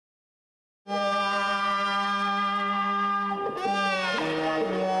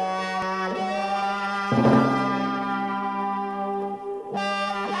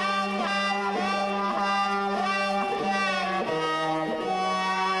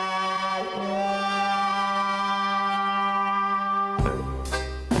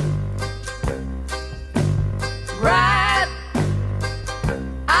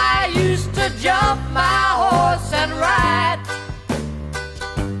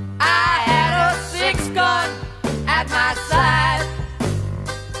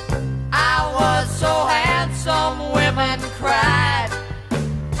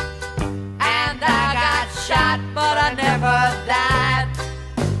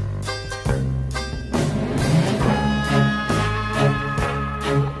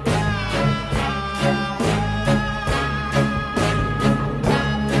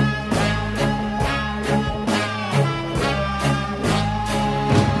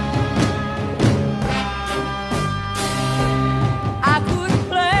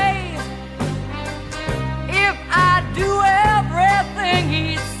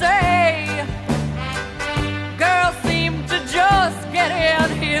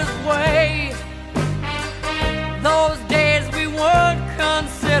his way. Those days we weren't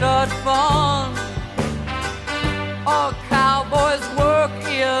considered fun. A cowboy's work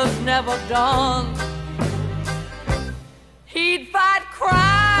is never done. He'd fight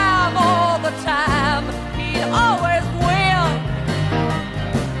crime all the time. He'd always win,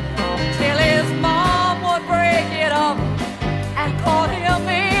 till his mom would break it up and call him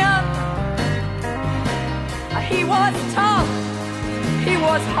in. He was tough, he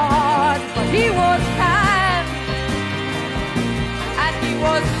was hard, but he was kind. And he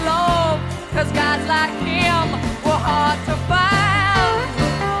was loved, 'cause guys like him were hard to find.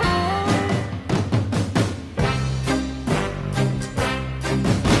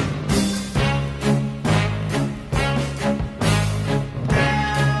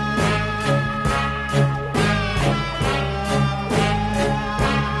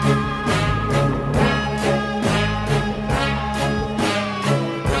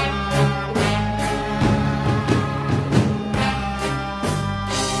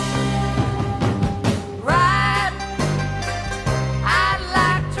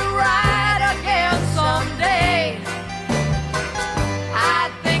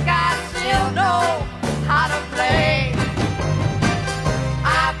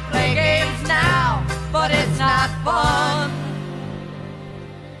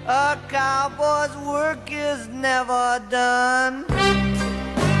 A cowboy's work is never done.